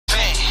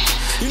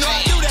You know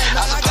I do that,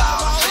 man. I got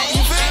my own,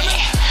 you feel me?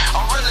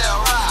 I'm really a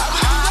rock.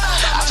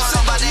 I told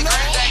them about that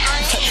green.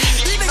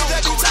 These niggas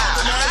that be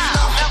talking, man. You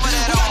know, remember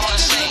that we got on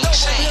that the digital dope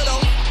over here, though.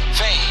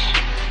 Fame.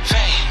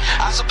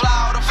 I supply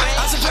all the fame.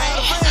 I supply all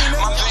the fame, nigga.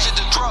 My music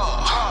the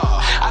drug.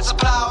 I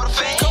supply all the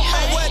fame. Come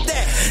on, what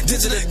that?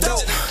 Digital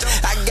dope.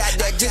 I got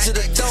that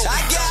digital dope.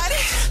 I got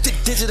it. The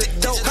digital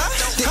dope.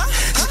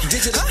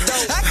 Digital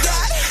dope. I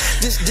got it.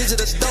 This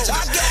digital dope.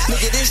 I got it.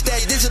 Nigga, this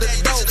that digital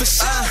dope.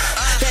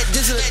 That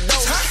digital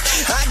dope.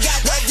 I got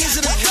that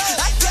digital dope.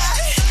 I got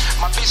it.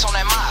 My beats on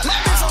that mic. Yeah,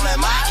 I'm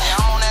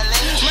on that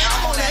lane.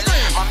 I'm on that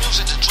lane. My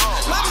music the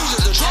drug.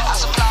 I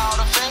supply all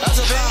the fame.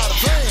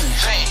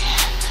 Fame.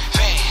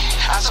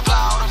 I supply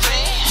all the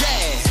fame.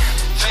 Yeah.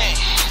 Fame.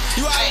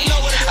 You already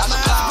know what it is, I man.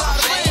 supply all the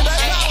fame,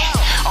 baby.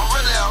 I'm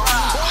really a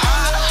rock.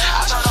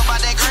 I turn up about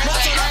that green.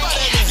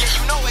 Yeah,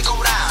 you know it go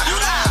down.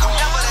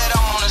 Remember that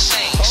I'm on the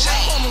scene.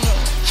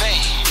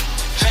 Fame.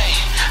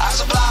 I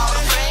supply all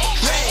the fame.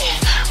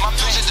 My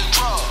music the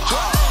drug.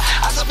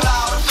 I supply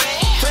all the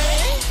fame.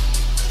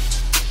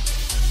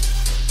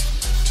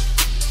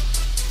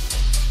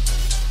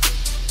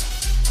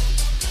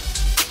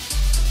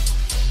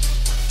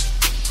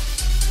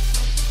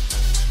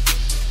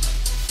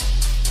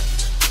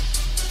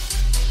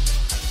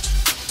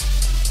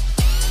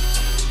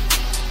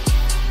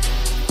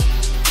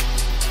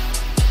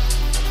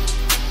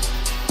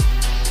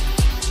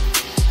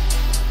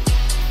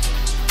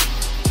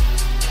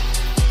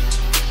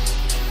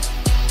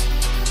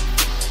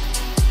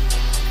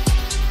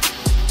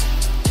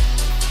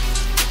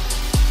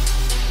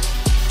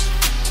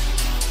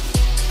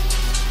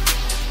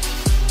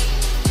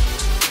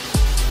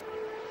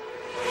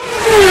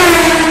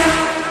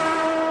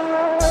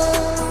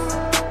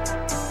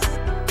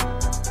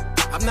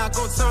 I'm not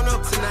gonna turn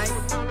up tonight.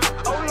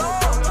 Oh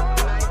Lord.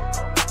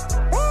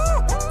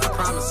 I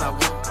promise I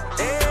won't.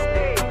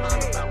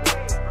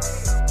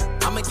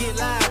 I'ma get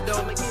live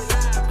though.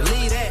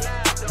 Believe that.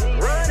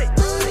 Run it.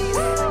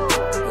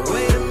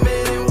 Wait a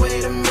minute.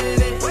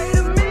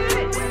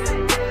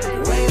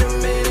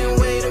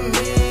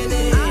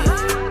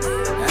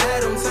 I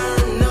don't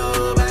turn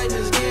up, I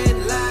just get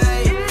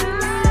live.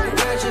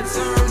 Watch it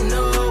turn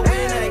up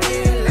when I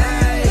get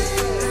live.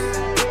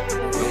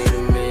 Wait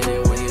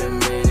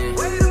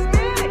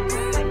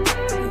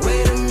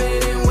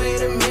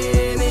a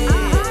minute.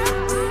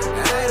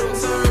 I don't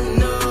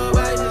turn up, I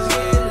just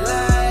get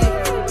live.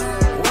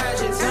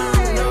 Watch it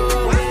turn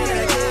up when I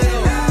get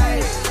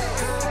live.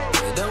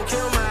 Don't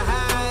kill my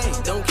high,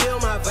 don't kill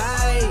my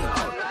vibe.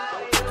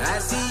 I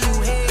see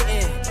you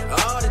hating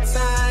all the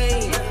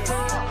time.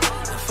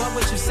 Fuck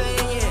what you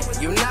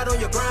saying, you're not on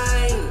your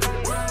grind.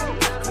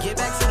 Get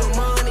back to the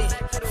money,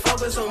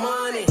 focus on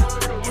money.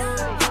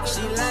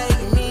 She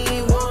like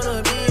me,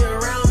 wanna be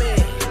around me.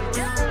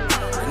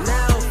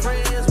 Now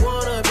friends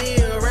wanna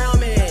be around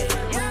me.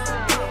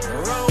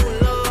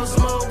 Roll up,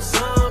 smoke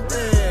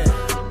something.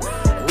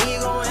 We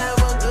gon' have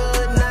a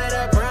good night, I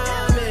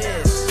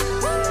promise.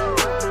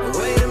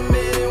 Wait a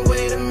minute.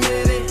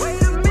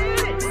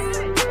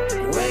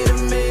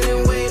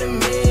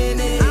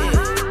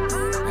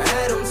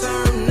 I don't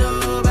turn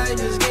up, I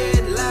just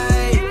get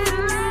live.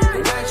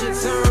 Watch it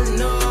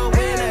turn up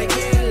when I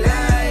get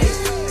live.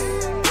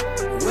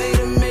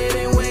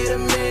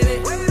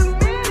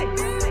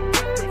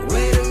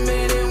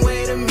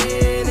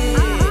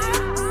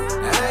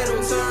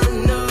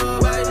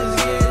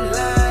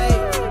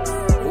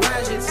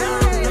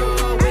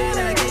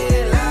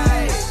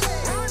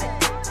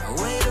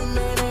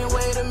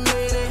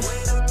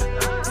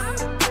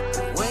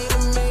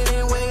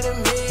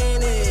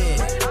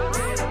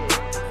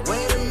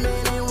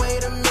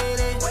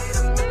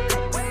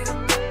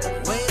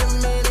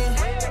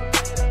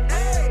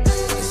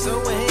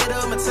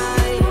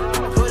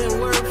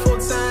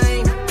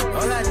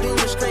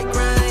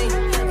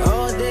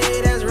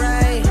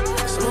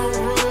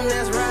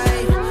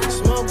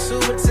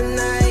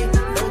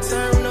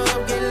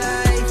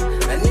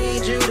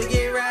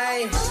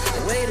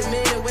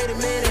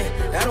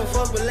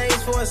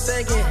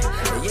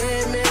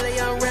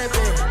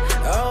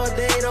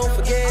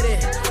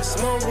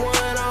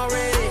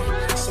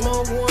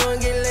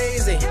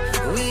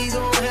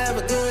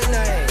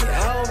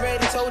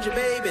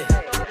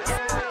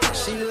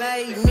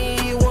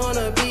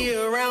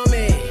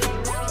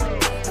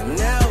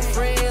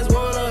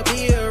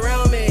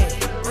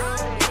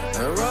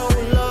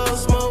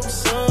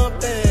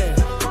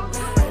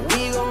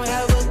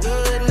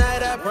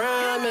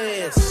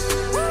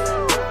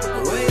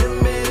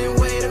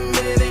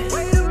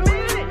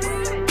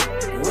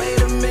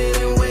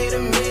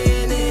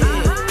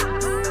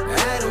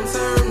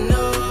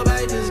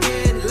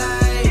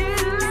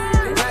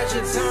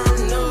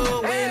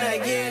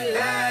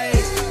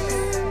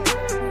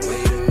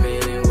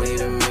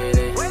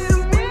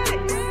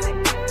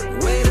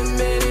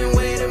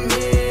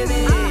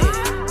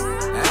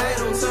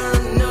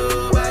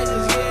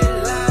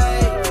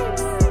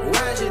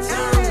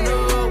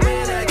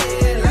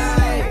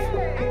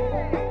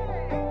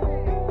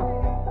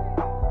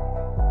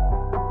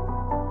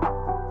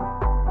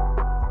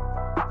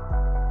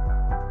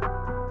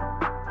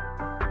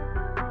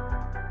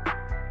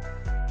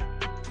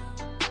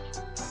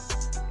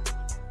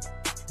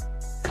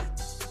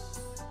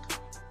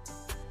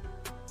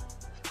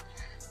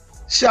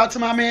 Shout out to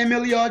my man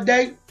Millie all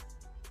day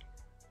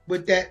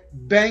with that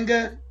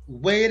banger.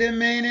 Wait a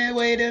minute,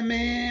 wait a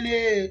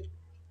minute.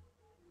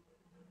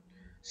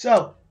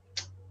 So,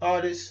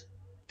 artist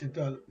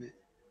development.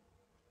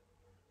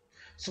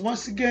 So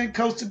once again,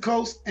 coast to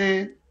coast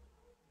and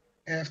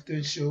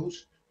after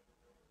shows.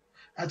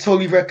 I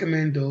totally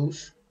recommend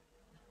those.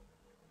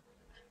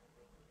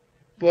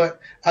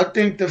 But I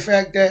think the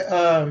fact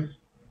that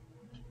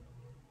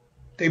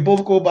they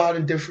both go about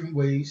in different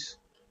ways.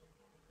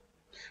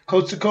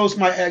 Coast to Coast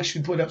might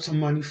actually put up some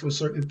money for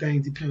certain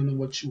things depending on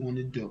what you want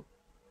to do.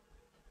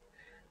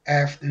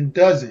 Afton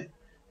doesn't.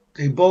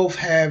 They both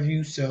have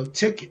you sell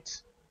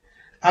tickets.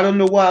 I don't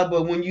know why,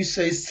 but when you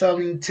say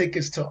selling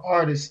tickets to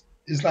artists,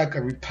 it's like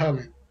a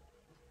repellent.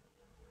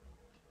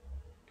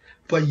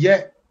 But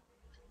yet,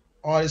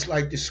 artists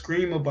like to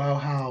scream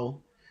about how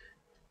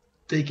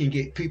they can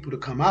get people to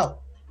come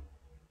out.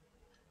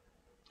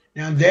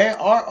 Now, there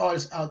are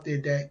artists out there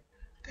that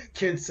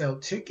can sell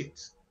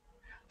tickets.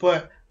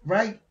 But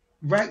right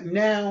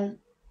now,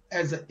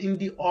 as an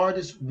indie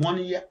artist, one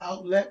of your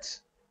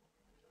outlets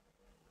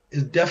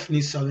is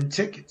definitely selling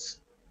tickets.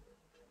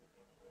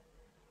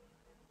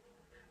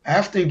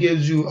 Afton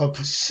gives you a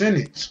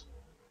percentage.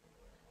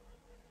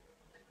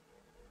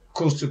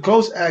 Coast to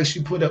Coast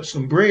actually put up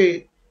some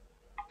bread.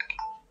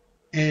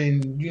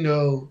 And, you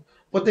know,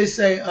 what they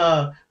say,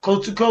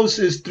 Coast to Coast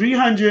is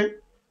 $300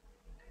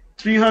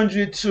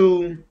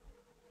 to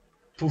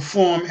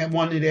perform at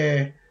one of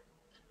their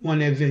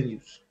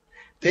venues.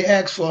 They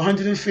ask for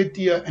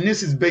 $150, and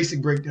this is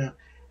basic breakdown.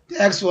 They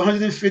ask for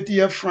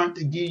 $150 up front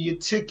to give you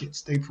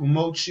tickets. They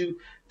promote you.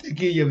 They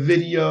give you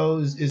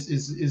videos.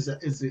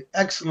 It's an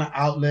excellent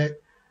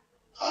outlet.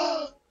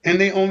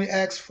 And they only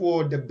ask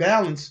for the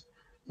balance,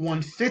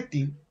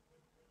 $150,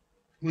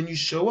 when you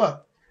show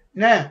up.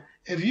 Now,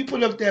 if you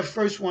put up that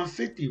first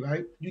 $150,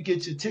 right, you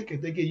get your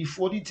ticket. They give you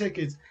 40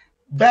 tickets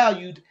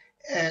valued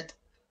at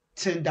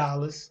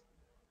 $10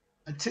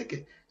 a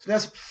ticket. So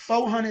that's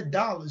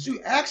 $400.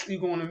 You're actually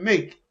going to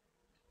make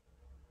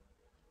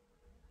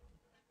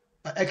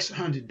an extra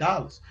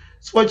 $100.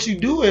 So what you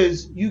do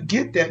is you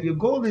get that. Your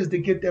goal is to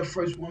get that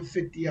first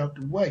 $150 out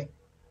the way.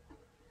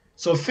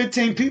 So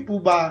 15 people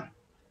buy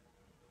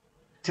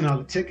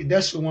 $10 ticket.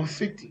 That's your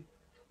 $150.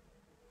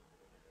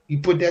 You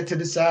put that to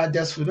the side.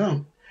 That's for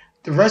them.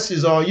 The rest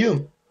is all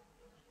you.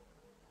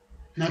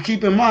 Now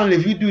keep in mind,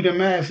 if you do the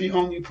math, you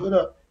only put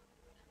up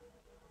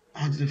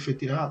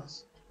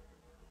 $150.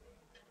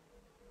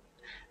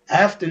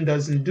 Afton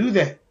doesn't do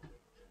that.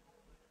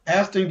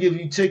 Afton give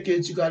you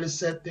tickets. You got to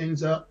set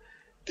things up.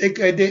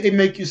 They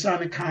make you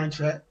sign a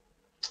contract,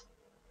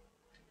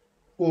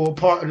 or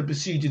part of the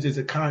procedures is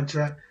a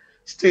contract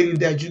stating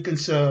that you can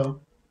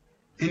sell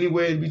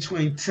anywhere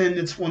between 10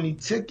 to 20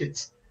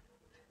 tickets.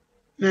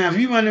 Now, if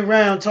you run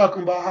around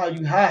talking about how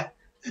you hot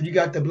and you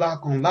got the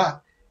block on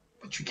lock,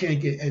 but you can't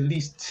get at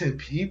least 10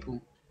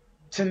 people,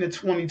 10 to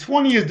 20.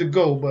 20 is the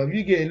goal, but if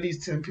you get at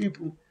least 10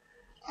 people,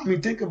 I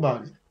mean, think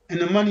about it. And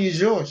the money is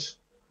yours.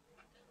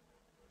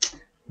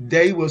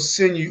 They will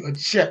send you a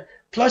check.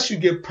 Plus, you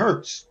get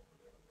perks.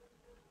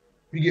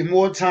 You get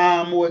more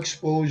time, more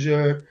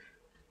exposure.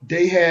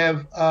 They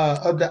have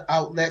other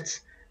outlets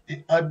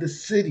in other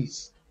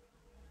cities.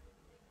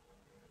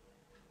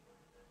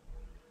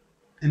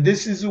 And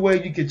this is the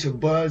way you get your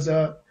buzz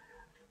up.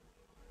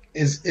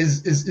 It's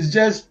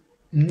just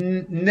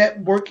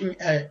networking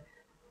at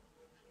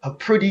a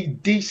pretty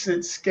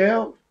decent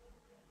scale.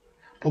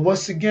 But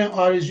once again,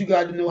 artists, you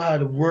got to know how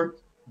to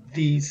work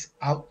these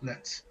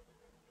outlets.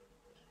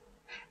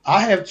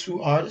 I have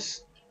 2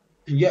 artists,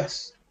 and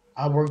yes,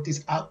 I work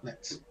these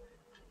outlets.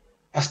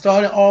 I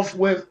started off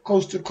with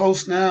Coast to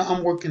Coast. Now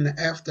I'm working the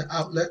after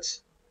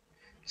outlets.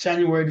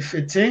 January the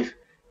 15th,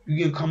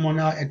 you can come on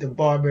out at the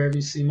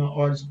Barberry, see my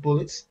artist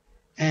Bullets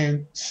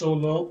and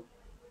Solo.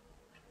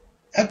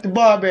 At the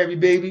Barberry,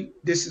 baby,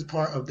 this is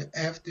part of the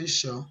after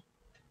show.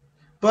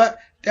 But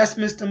that's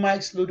Mr.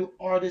 Mike's little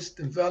artist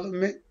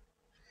development.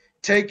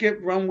 Take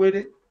it, run with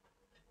it.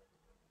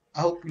 I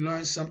hope you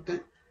learned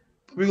something.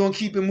 But we're going to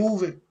keep it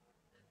moving.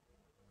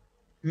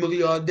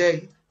 Millie all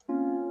day.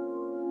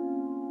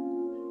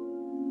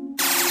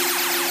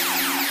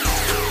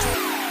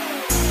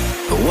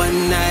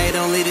 One night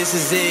only, this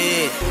is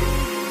it.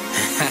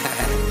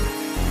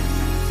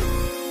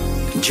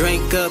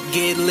 Drink up,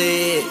 get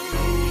lit.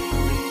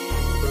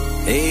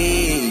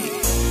 Hey,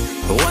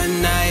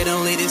 one night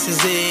only, this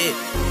is it.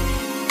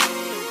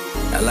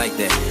 I like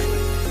that.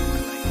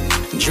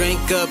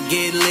 Drink up,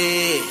 get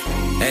lit.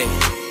 Hey,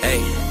 hey,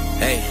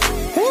 hey.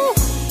 Woo.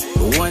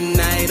 One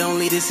night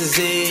only, this is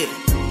it.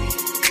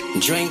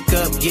 Drink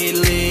up, get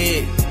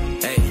lit.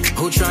 Hey,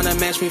 who tryna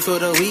match me for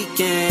the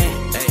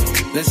weekend? Hey,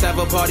 let's have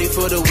a party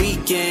for the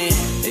weekend.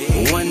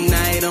 Hey. One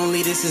night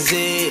only, this is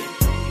it.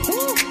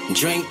 Woo.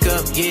 Drink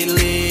up, get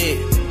lit.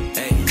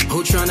 Hey,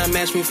 who tryna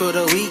match me for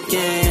the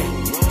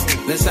weekend?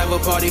 Let's have a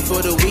party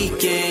for the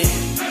weekend.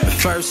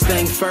 First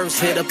thing first,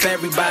 hit up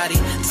everybody.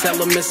 Tell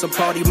them it's a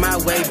party my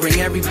way, bring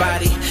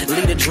everybody.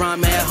 Leave the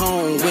drama at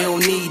home, we don't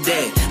need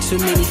that. Too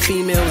many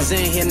females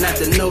in here not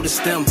to notice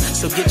them.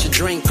 So get your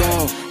drink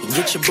on,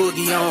 get your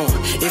boogie on.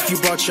 If you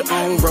brought your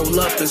own, roll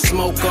up and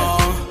smoke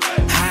on.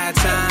 High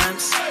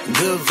times,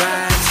 good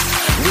vibes.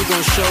 We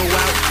gon' show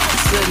out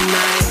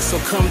tonight, so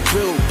come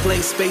through. Play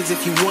spades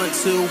if you want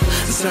to.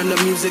 Turn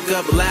the music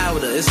up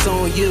louder, it's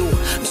on you.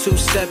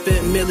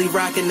 Two-stepping, Millie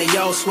rocking, they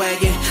all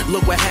swagging.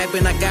 Look what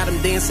happened, I got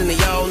them dancing, they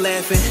all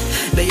laughing.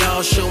 They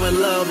all showing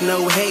love,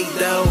 no hate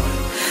though.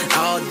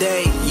 All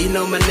day, you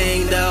know my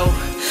name though.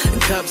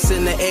 Cups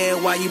in the air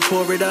while you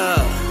pour it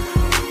up.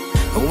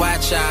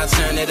 Watch y'all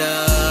turn it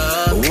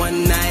up.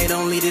 One night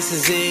only, this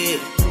is it.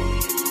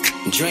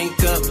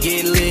 Drink up,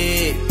 get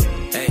lit.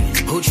 Hey,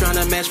 who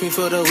tryna match me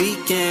for the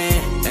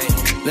weekend? Hey,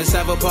 let's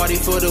have a party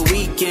for the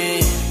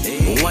weekend.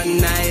 Hey, one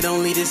night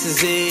only, this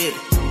is it.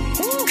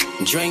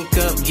 Drink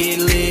up, get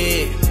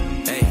lit.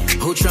 Hey,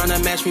 who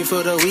tryna match me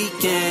for the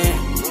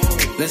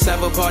weekend? Let's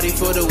have a party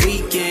for the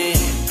weekend.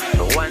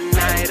 One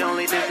night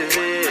only, this is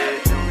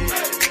it.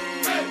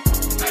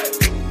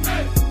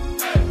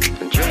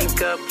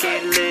 Drink up,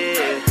 get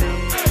lit.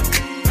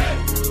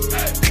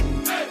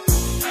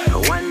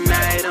 One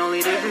night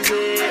only, this is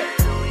it.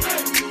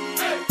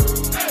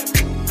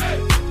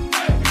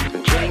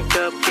 Drink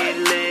up, get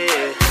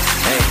lit.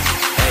 Hey,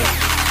 hey.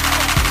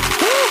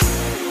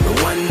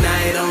 Woo! One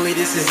night only,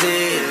 this is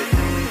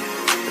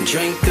it.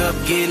 Drink up,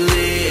 get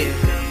lit.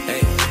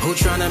 Hey, who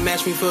tryna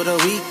match me for the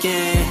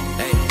weekend?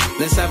 Hey,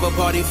 let's have a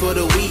party for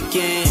the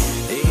weekend.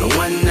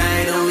 One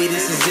night only,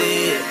 this is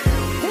it.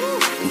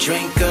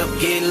 Drink up,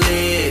 get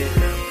lit.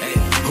 Hey,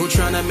 who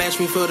tryna match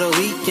me for the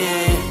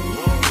weekend?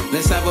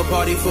 Let's have a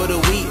party for the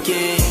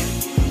weekend.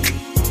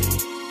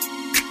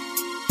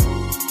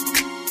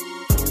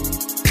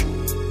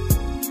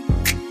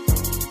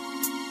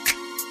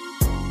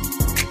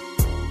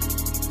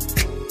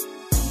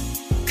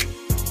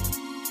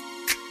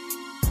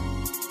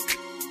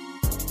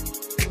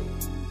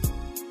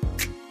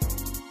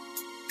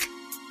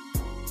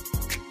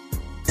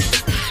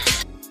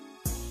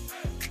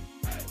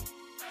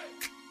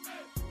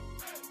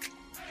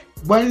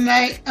 One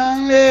night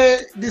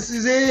only, this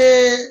is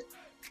it.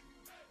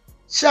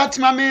 Shout out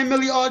to my man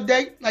Millie all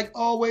day, like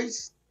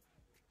always.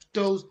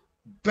 Those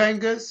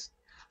bangers.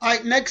 All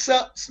right, next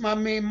up is my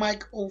man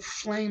Mike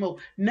O'Flame.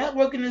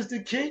 Networking is the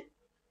key.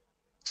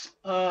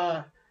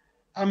 I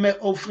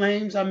met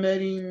O'Flames. I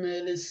met him.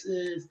 It's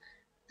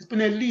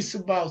been at least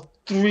about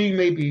 3,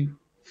 maybe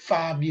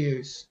 5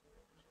 years.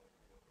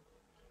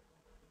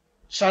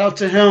 Shout out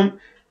to him.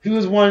 He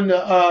was one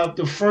of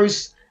the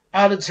first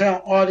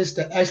out-of-town artists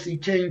that actually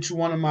came to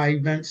one of my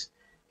events.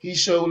 He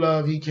showed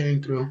love. He came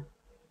through.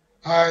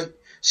 All right.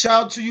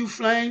 Shout out to you,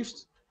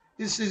 Flames.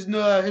 This is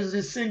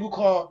his single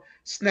called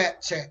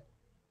Snapchat.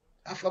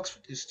 I fucks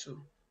with this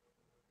too.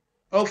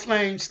 Oh,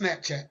 Flames,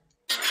 Snapchat.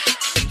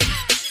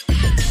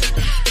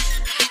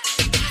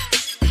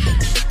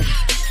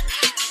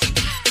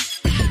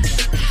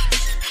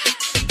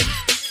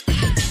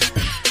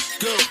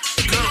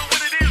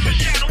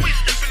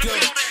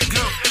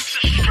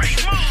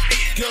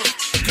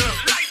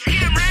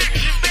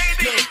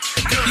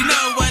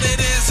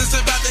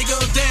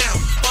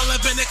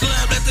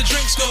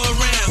 Go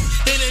around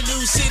in a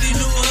new city,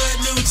 new hood,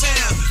 new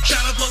town. Try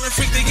to pull a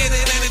freak to get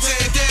it and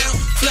tear it down.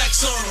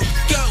 Flex on them.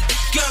 Go,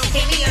 go.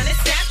 Hit me on the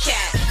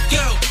Snapchat.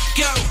 Go,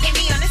 go. Hit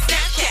me on the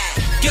Snapchat.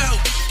 Go,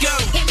 go.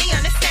 Hit me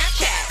on the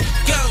Snapchat.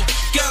 Go,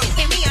 go.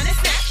 Hit me on the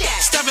Snapchat.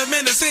 Stop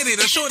in the city,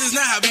 the shorties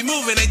now how we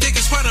moving. They think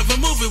it's part of a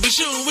movie. We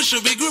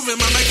should be grooving.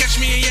 Mama,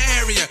 catch me in your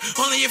area.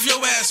 Only if your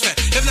ass fat.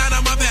 If not,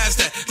 I'ma pass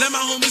that. Let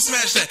my homies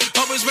smash that.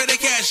 Always ready to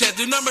cash that.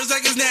 Do numbers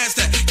like it's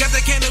nasty. Got the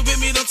candle with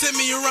me, don't tell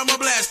me you're on my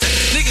blast.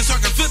 Niggas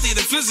talking 50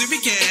 to flizzy, we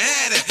can't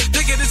have it.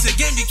 Thinking it's a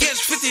game, you catch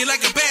 50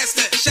 like a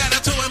bastard. Shout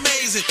out to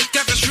Amazing.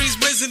 Got the streets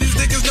blazing, these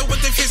niggas know what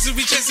they facing.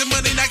 We chasing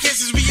money, not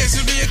cases, we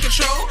actually be in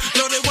control.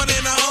 Loaded one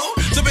in a hole.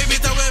 So baby,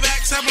 throw it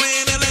back, stop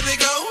playing and let it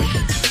go.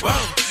 Whoa,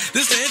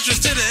 this the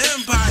interest to the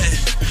empire.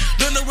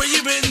 Don't know where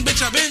you been, bitch,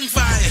 I've been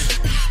fired.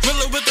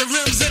 Roller with the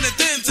rims and the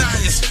thin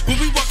tires. When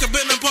we walk up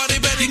in the party,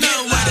 better you know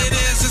what it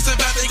is, it's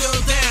about to go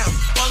down.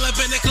 All up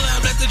in the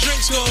club, let the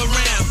drinks go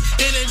around.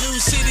 In a new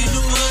city,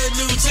 new hood,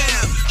 new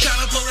town.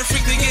 Tryna pull a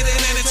freak to get it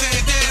and tear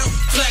it down.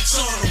 Flex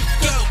on them.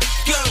 Go,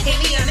 go. Hit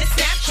me on the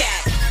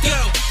Snapchat. Go,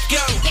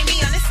 go. Hit me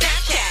on the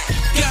Snapchat.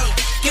 Go,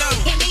 go.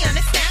 Hit me on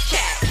the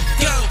Snapchat.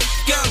 Go,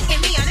 go.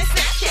 Hit me on the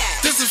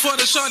Snapchat. This is for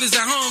the shorties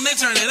at home, they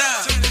turn it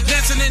up.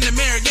 Dancing in the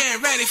mirror,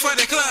 getting ready for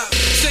the club.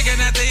 Sticking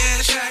at their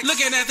ass,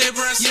 looking at their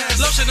breasts.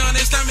 Lotion on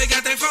their stomach,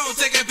 got their phone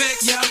taking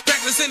pics.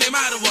 Practicing their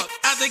model walk,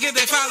 out to get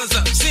their followers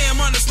up. See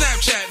them on the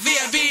Snapchat,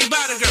 VIP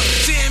body girl.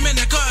 See them in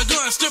the car,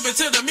 going stupid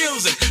to the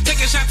music. Take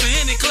a shot to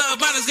any club,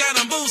 bottles got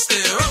them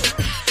boosted. Oh.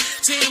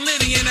 Team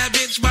Liddy in that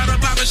bitch, bottle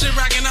poppin' shit,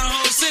 rocking the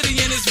whole city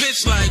in this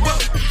bitch like, whoa.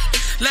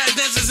 Last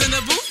dancers in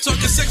the booth,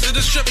 talking sex to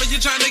the stripper, you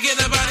trying to get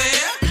up out of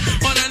here?